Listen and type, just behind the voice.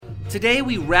Today,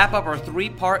 we wrap up our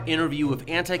three-part interview with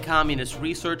anti-communist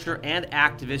researcher and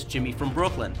activist Jimmy from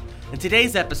Brooklyn. In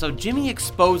today's episode, Jimmy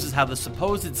exposes how the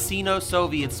supposed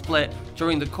Sino-Soviet split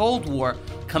during the Cold War,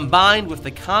 combined with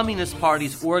the Communist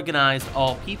Party's organized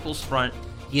All-People's Front,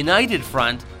 United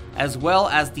Front, as well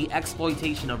as the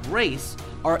exploitation of race,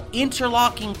 are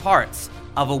interlocking parts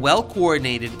of a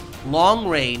well-coordinated,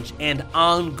 long-range, and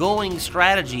ongoing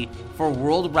strategy for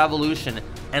world revolution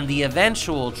and the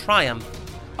eventual triumph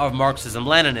of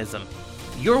Marxism-Leninism.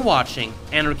 You're watching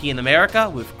Anarchy in America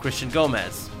with Christian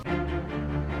Gomez.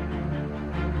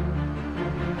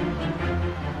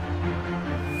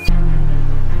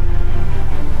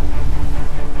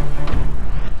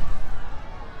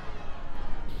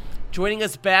 Joining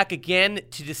us back again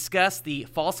to discuss the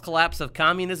false collapse of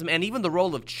communism and even the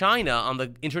role of China on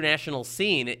the international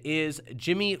scene is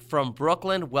Jimmy from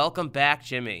Brooklyn. Welcome back,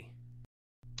 Jimmy.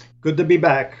 Good to be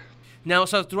back. Now,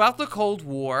 so throughout the Cold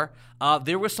War,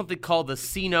 there was something called the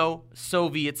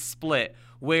Sino-Soviet split,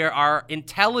 where our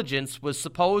intelligence was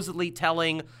supposedly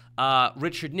telling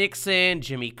Richard Nixon,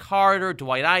 Jimmy Carter,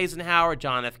 Dwight Eisenhower,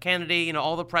 John F. Kennedy,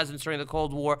 all the presidents during the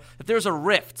Cold War, that there's a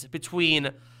rift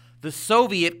between the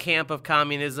Soviet camp of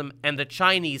communism and the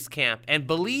Chinese camp. And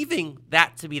believing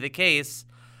that to be the case,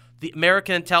 the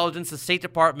American intelligence, the State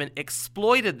Department,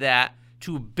 exploited that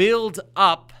to build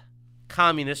up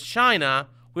communist China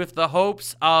with the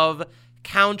hopes of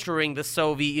countering the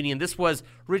Soviet Union. This was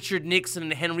Richard Nixon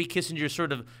and Henry Kissinger's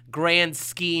sort of grand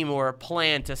scheme or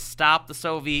plan to stop the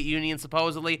Soviet Union,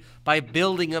 supposedly, by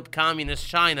building up communist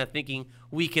China, thinking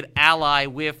we could ally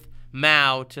with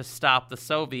Mao to stop the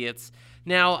Soviets.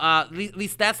 Now, at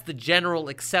least that's the general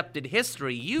accepted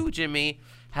history. You, Jimmy,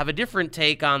 have a different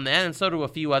take on that, and so do a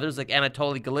few others, like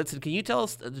Anatoly Golitsyn. Can you tell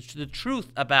us the truth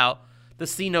about the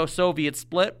Sino-Soviet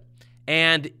split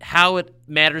and how it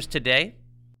matters today?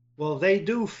 Well, they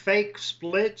do fake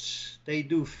splits. They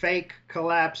do fake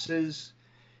collapses.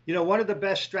 One of the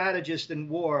best strategists in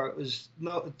war was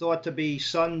thought to be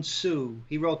Sun Tzu.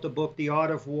 He wrote the book, The Art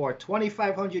of War,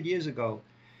 2,500 years ago.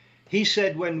 He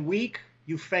said, when weak,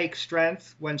 you fake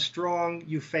strength. When strong,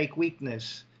 you fake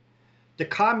weakness. The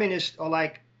communists are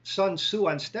like Sun Tzu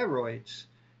on steroids.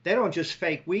 They don't just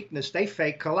fake weakness, they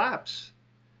fake collapse.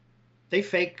 They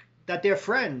fake that they're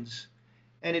friends.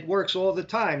 And it works all the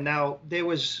time. Now,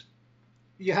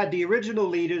 you had the original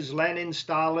leaders, Lenin,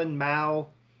 Stalin, Mao.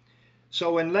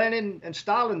 So when Lenin and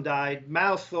Stalin died,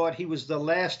 Mao thought he was the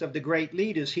last of the great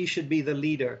leaders. He should be the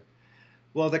leader.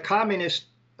 Well, the communists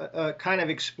kind of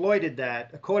exploited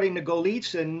that. According to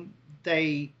Golitsyn,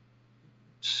 they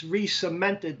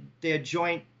re-cemented their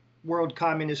joint world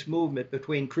communist movement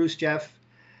between Khrushchev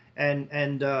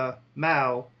and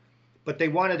Mao. But they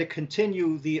wanted to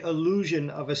continue the illusion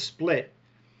of a split,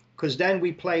 because then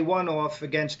we play one off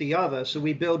against the other. So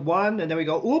we build one, and then we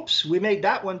go, oops, we made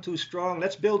that one too strong.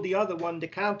 Let's build the other one to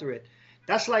counter it.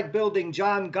 That's like building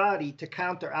John Gotti to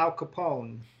counter Al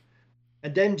Capone.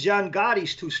 And then John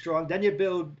Gotti's too strong. Then you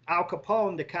build Al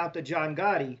Capone to counter John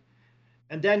Gotti.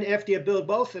 And then after you build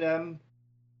both of them,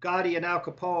 Gotti and Al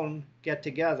Capone get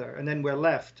together, and then we're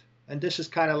left. And this is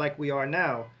kind of like we are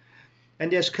now.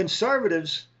 And there's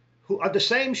conservatives who are the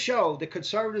same show. The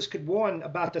conservatives could warn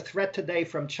about the threat today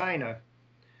from China.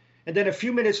 And then a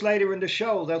few minutes later in the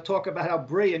show, they'll talk about how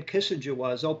brilliant Kissinger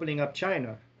was opening up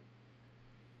China.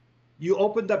 You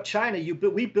opened up China.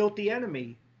 We built the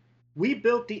enemy. We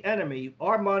built the enemy.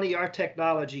 Our money, our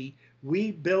technology,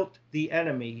 we built the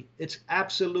enemy. It's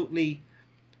absolutely,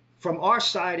 from our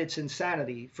side, it's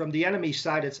insanity. From the enemy's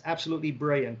side, it's absolutely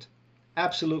brilliant.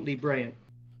 Absolutely brilliant.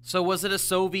 So was it a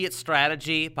Soviet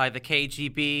strategy by the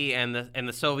KGB and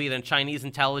the Soviet and Chinese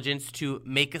intelligence to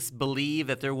make us believe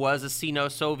that there was a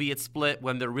Sino-Soviet split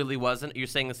when there really wasn't? You're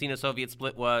saying the Sino-Soviet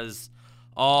split was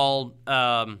all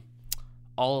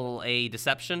a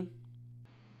deception?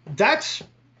 That's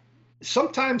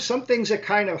sometimes some things are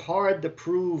kind of hard to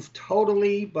prove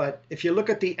totally, but if you look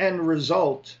at the end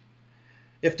result,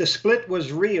 if the split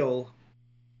was real,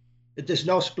 there's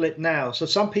no split now. So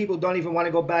some people don't even want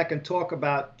to go back and talk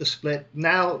about the split.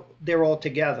 Now they're all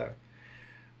together.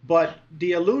 But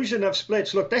the illusion of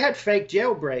splits, look, they had fake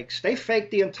jailbreaks. They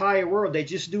faked the entire world. They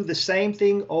just do the same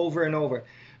thing over and over.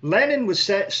 Lenin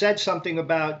said something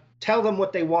about tell them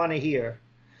what they want to hear.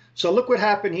 So look what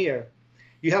happened here.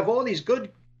 You have all these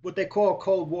good, what they call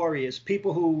Cold Warriors,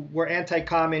 people who were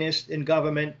anti-communist in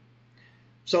government.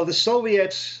 So the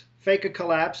Soviets fake a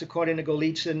collapse, according to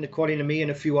Golitsyn, according to me and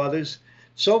a few others.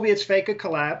 Soviets fake a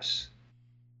collapse.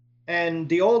 And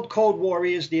the old Cold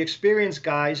Warriors, the experienced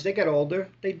guys, they get older,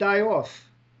 they die off.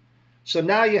 So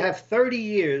now you have 30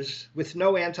 years with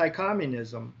no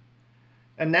anti-communism.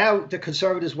 And now the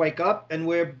conservatives wake up and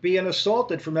we're being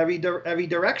assaulted from every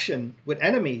direction with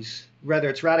enemies, whether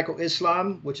it's radical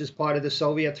Islam, which is part of the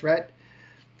Soviet threat.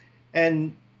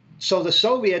 And so the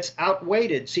Soviets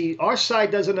outweighed. See, our side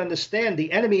doesn't understand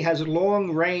the enemy has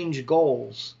long range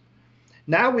goals.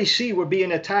 Now we see we're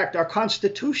being attacked. Our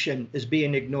Constitution is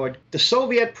being ignored. The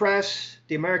Soviet press,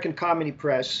 the American Communist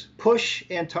Press, push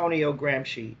Antonio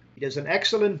Gramsci. There's an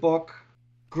excellent book,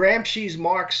 Gramsci's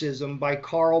Marxism by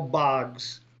Karl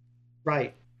Boggs.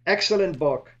 Right. Excellent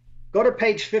book. Go to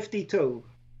page 52.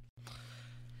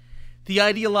 The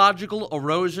ideological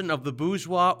erosion of the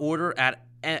bourgeois order at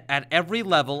every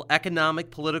level, economic,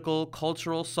 political,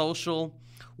 cultural, social,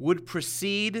 would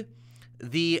precede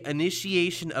the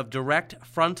initiation of direct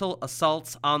frontal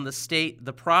assaults on the state.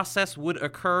 The process would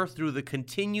occur through the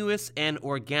continuous and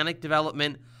organic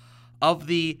development of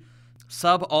the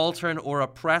subaltern or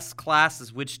oppressed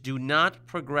classes, which do not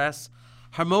progress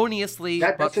harmoniously.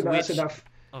 That's enough.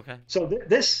 Okay. So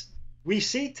this, we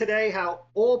see today how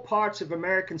all parts of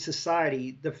American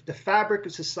society, the fabric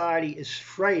of society is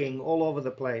fraying all over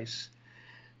the place.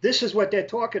 This is what they're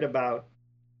talking about.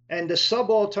 And the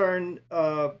subaltern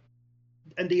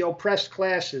and the oppressed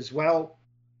classes, well,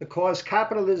 because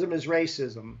capitalism is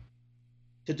racism.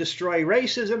 To destroy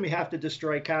racism, you have to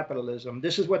destroy capitalism.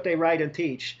 This is what they write and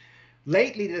teach.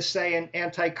 Lately, they're saying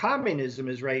anti-communism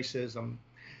is racism.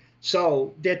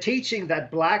 So they're teaching that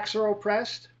blacks are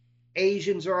oppressed,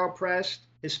 Asians are oppressed,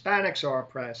 Hispanics are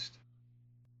oppressed.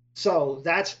 So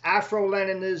that's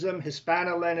Afro-Leninism,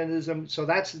 Hispano-Leninism. So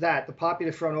that's that, the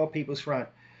Popular Front, All People's Front.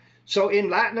 So in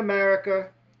Latin America,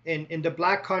 in the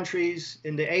black countries,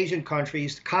 in the Asian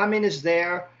countries, communists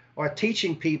there are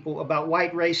teaching people about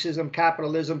white racism,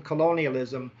 capitalism,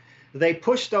 colonialism. They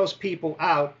push those people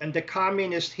out, and the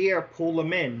communists here pull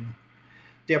them in.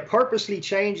 They're purposely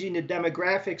changing the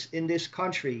demographics in this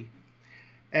country.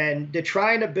 And they're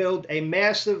trying to build a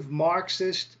massive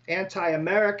Marxist,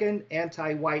 anti-American,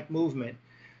 anti-white movement.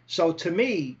 So to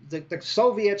me, the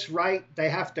Soviets right, they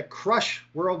have to crush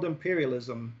world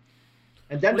imperialism.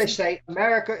 And then they say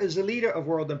America is the leader of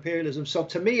world imperialism. So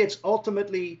to me, it's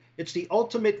the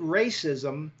ultimate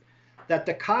racism that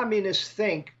the communists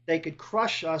think they could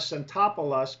crush us and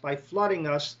topple us by flooding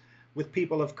us with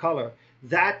people of color.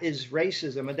 That is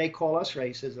racism, and they call us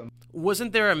racism.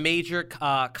 Wasn't there a major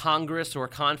congress or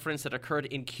conference that occurred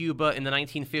in Cuba in the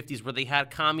 1950s where they had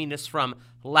communists from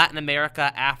Latin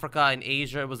America, Africa, and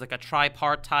Asia? It was like a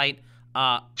tripartite...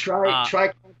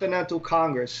 Tricontinental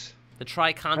Congress. The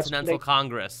Tricontinental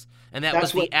Congress. And that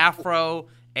was the Afro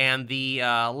and the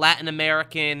Latin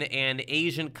American and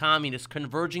Asian communists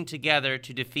converging together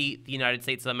to defeat the United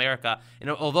States of America. And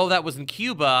although that was in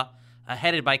Cuba,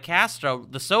 headed by Castro,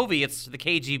 the Soviets, the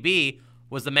KGB,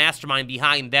 was the mastermind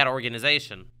behind that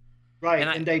organization. Right,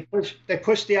 and they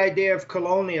pushed the idea of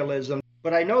colonialism.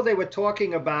 But I know they were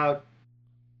talking about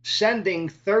sending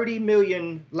 30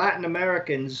 million Latin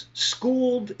Americans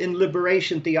schooled in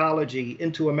liberation theology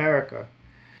into America.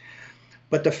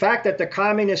 But the fact that the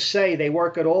communists say they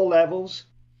work at all levels,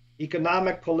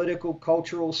 economic, political,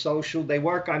 cultural, social, they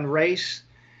work on race,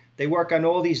 they work on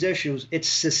all these issues, it's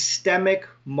systemic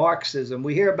Marxism.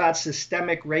 We hear about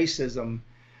systemic racism.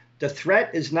 The threat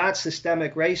is not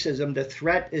systemic racism, the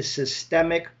threat is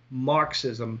systemic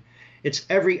Marxism. It's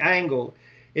every angle.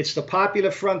 It's the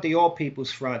Popular Front, the All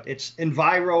People's Front. It's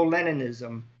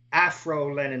Enviro-Leninism,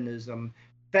 Afro-Leninism,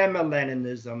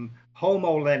 Femi-Leninism,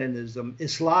 Homo-Leninism,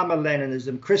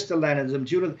 Islamo-Leninism, Christo-Leninism,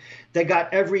 Judah. They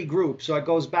got every group. So it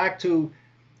goes back to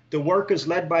the workers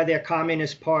led by their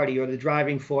Communist Party or the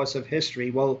driving force of history.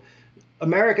 Well,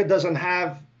 America doesn't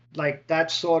have like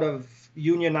that sort of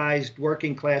unionized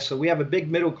working class. So we have a big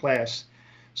middle class.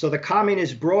 So the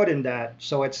communists broadened that.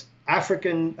 So it's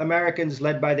African Americans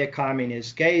led by their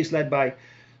communists, gays led by,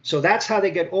 so that's how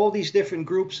they get all these different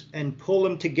groups and pull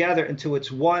them together into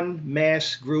its one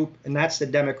mass group, and that's the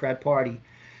Democrat Party.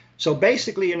 So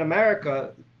basically in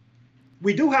America,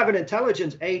 we do have an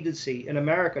intelligence agency in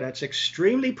America that's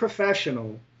extremely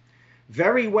professional,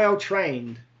 very well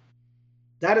trained.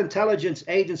 That intelligence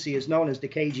agency is known as the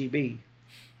KGB.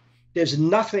 There's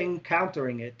nothing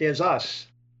countering it. There's us.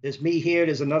 There's me here,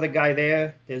 there's another guy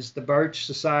there, there's the Birch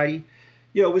Society.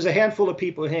 You know, it was a handful of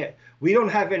people here. We don't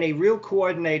have any real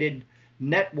coordinated,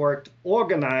 networked,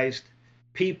 organized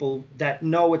people that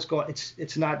know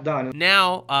it's not done.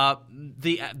 Now,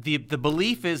 the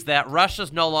belief is that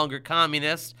Russia's no longer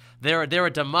communist. They're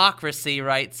a democracy,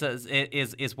 right? So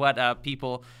is what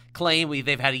people claim.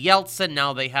 They've had Yeltsin,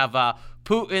 now they have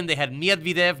Putin. They had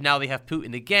Medvedev, now they have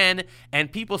Putin again.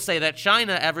 And people say that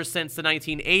China, ever since the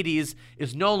 1980s,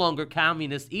 is no longer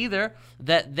communist either.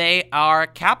 That they are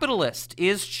capitalist.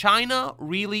 Is China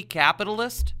really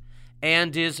capitalist?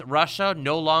 And is Russia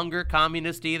no longer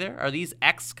communist either? Are these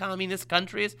ex-communist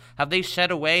countries? Have they shed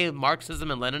away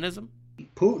Marxism and Leninism?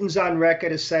 Putin's on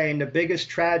record as saying the biggest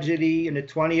tragedy in the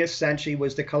 20th century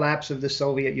was the collapse of the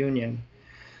Soviet Union.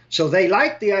 So they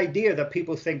like the idea that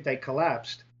people think they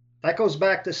collapsed. That goes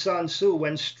back to Sun Tzu,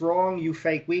 when strong you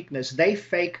fake weakness. They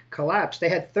fake collapse. They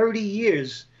had 30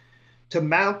 years to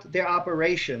mount their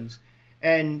operations.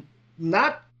 And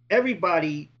not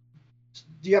everybody.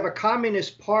 You have a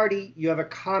communist party, you have a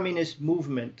communist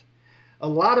movement. A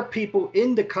lot of people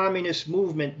in the communist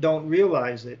movement don't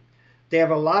realize it. They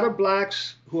have a lot of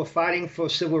blacks who are fighting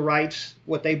for civil rights,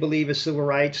 what they believe is civil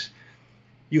rights.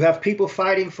 You have people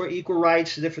fighting for equal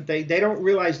rights. They don't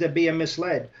realize they're being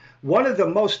misled. One of the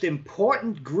most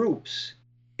important groups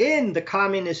in the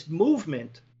communist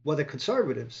movement were the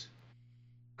conservatives.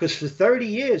 Because for 30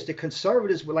 years, the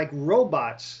conservatives were like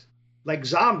robots, like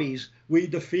zombies. We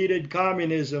defeated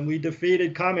communism. We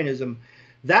defeated communism.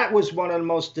 That was one of the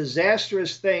most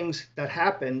disastrous things that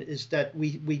happened, is that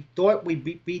we thought we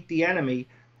beat the enemy,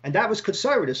 and that was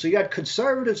conservatives. So you had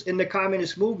conservatives in the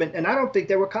communist movement, and I don't think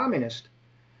they were communist.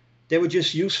 They were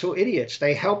just useful idiots.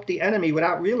 They helped the enemy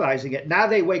without realizing it. Now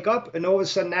they wake up, and all of a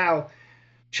sudden now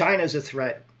China's a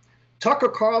threat. Tucker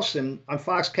Carlson on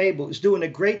Fox Cable is doing a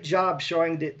great job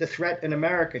showing the threat in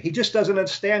America. He just doesn't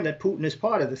understand that Putin is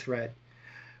part of the threat.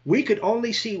 We could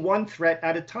only see one threat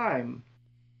at a time.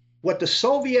 What the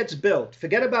Soviets built,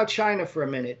 forget about China for a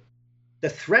minute, the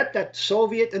threat that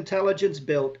Soviet intelligence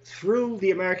built through the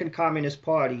American Communist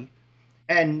Party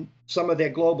and some of their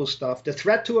global stuff, the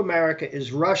threat to America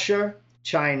is Russia,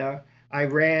 China,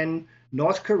 Iran,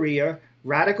 North Korea,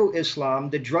 radical Islam,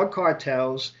 the drug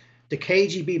cartels, the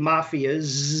KGB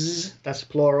mafias, that's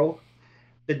plural,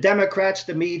 the Democrats,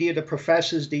 the media, the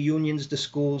professors, the unions, the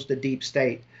schools, the deep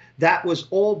state. That was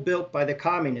all built by the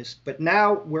communists. But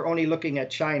now we're only looking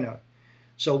at China.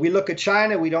 So we look at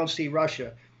China, we don't see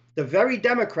Russia. The very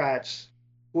Democrats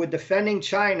who are defending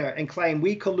China and claim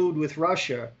we collude with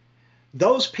Russia,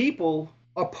 those people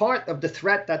are part of the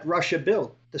threat that Russia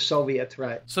built, the Soviet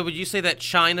threat. So would you say that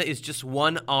China is just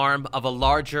one arm of a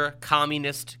larger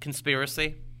communist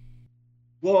conspiracy?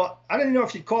 Well, I don't know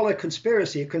if you'd call it a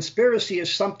conspiracy. A conspiracy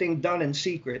is something done in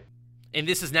secret. And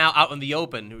this is now out in the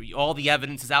open. All the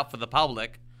evidence is out for the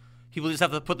public. People just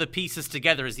have to put the pieces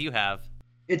together as you have.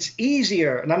 It's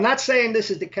easier, and I'm not saying this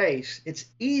is the case, it's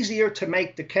easier to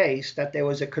make the case that there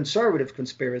was a conservative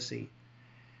conspiracy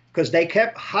because they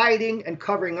kept hiding and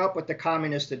covering up what the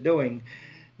communists are doing.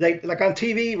 They, like on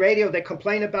TV, radio, they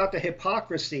complain about the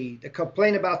hypocrisy, they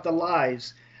complain about the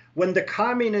lies. When the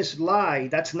communists lie,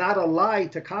 that's not a lie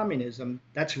to communism.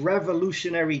 That's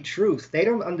revolutionary truth. They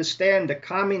don't understand the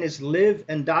communists live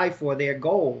and die for their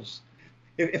goals.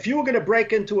 If you were going to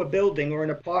break into a building or an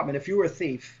apartment, if you were a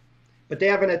thief, but they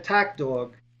have an attack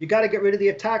dog, you got to get rid of the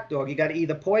attack dog. You got to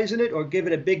either poison it or give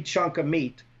it a big chunk of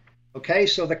meat. Okay,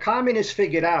 so the communists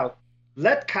figured out,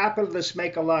 let capitalists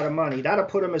make a lot of money. That'll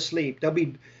put them asleep. They'll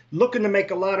be looking to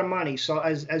make a lot of money. So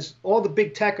as all the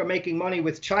big tech are making money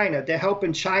with China, they're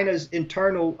helping China's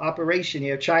internal operation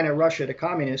here, China, Russia, the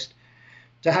communists,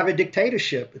 to have a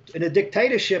dictatorship. In a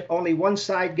dictatorship, only one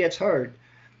side gets heard.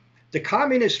 The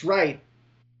communists write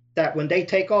that when they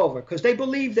take over, because they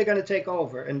believe they're going to take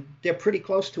over, and they're pretty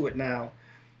close to it now,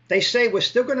 they say we're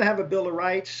still going to have a Bill of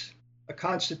Rights, a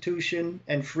constitution,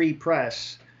 and free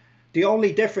press. The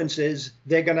only difference is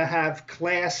they're going to have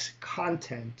class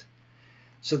content.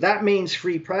 So that means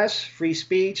free press, free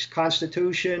speech,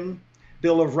 constitution,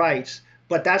 Bill of Rights.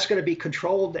 But that's going to be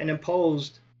controlled and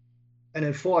imposed and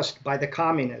enforced by the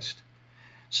communist.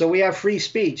 So we have free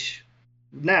speech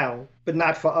now, but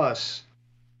not for us.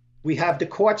 We have the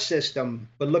court system,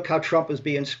 but look how Trump is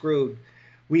being screwed.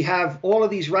 We have all of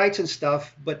these rights and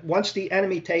stuff, but once the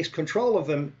enemy takes control of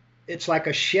them, it's like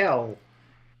a shell.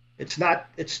 It's not,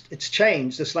 it's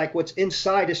changed. It's like what's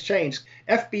inside has changed.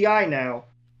 FBI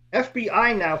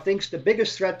now thinks the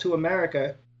biggest threat to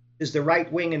America is the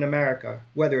right wing in America,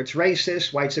 whether it's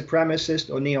racist, white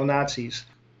supremacist, or neo-Nazis.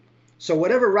 So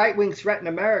whatever right-wing threat in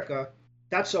America,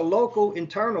 that's a local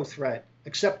internal threat,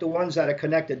 except the ones that are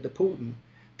connected to Putin.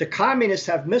 The communists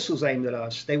have missiles aimed at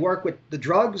us. They work with the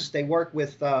drugs, they work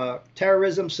with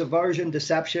terrorism, subversion,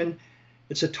 deception.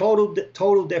 It's a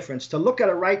total difference to look at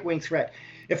a right-wing threat.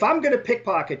 If I'm going to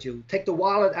pickpocket you, take the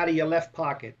wallet out of your left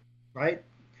pocket, right?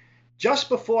 Just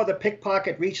before the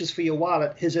pickpocket reaches for your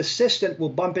wallet, his assistant will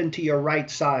bump into your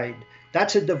right side.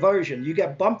 That's a diversion. You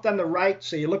get bumped on the right,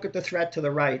 so you look at the threat to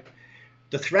the right.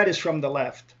 The threat is from the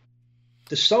left.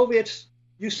 The Soviets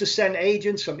used to send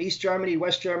agents from East Germany,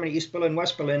 West Germany, East Berlin,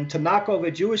 West Berlin to knock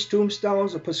over Jewish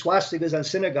tombstones or put swastikas on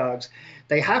synagogues.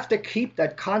 They have to keep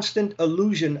that constant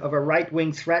illusion of a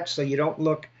right-wing threat so you don't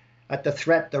look at the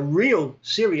threat. The real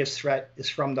serious threat is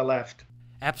from the left.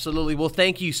 Absolutely. Well,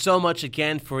 thank you so much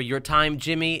again for your time,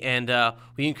 Jimmy, and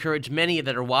we encourage many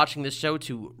that are watching this show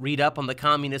to read up on the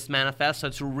Communist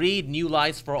Manifesto, to read New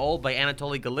Lies for Old by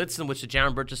Anatoly Golitsyn, which the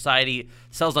John Birch Society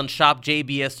sells on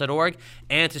shopjbs.org,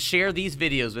 and to share these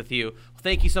videos with you.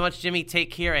 Thank you so much, Jimmy. Take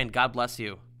care, and God bless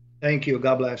you. Thank you.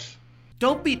 God bless.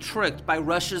 Don't be tricked by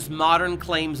Russia's modern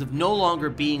claims of no longer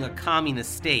being a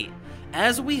communist state.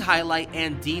 As we highlight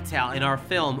and detail in our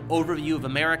film, Overview of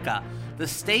America, the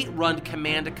state-run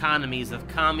command economies of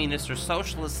communist or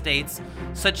socialist states,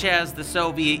 such as the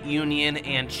Soviet Union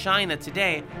and China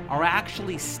today, are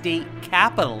actually state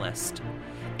capitalist.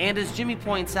 And as Jimmy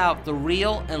points out, the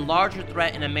real and larger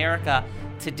threat in America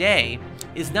today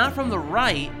is not from the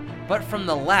right, but from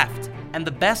the left. And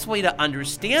the best way to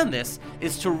understand this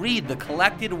is to read the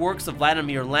collected works of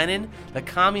Vladimir Lenin, the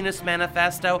Communist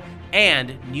Manifesto,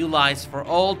 and New Lies for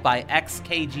Old by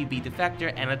ex-KGB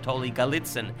defector Anatoly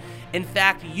Golitsyn. In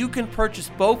fact, you can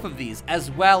purchase both of these, as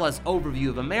well as Overview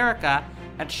of America,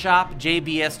 at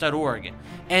shopjbs.org.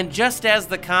 And just as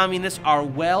the communists are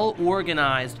well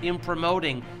organized in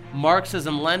promoting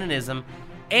Marxism-Leninism,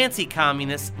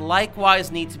 anti-communists likewise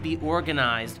need to be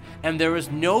organized, and there is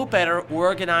no better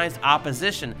organized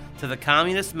opposition to the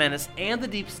communist menace and the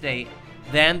deep state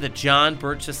than the John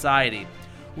Birch Society.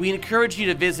 We encourage you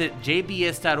to visit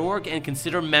jbs.org and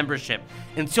consider membership.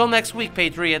 Until next week,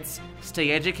 Patriots,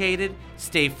 stay educated,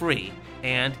 stay free,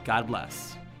 and God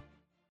bless.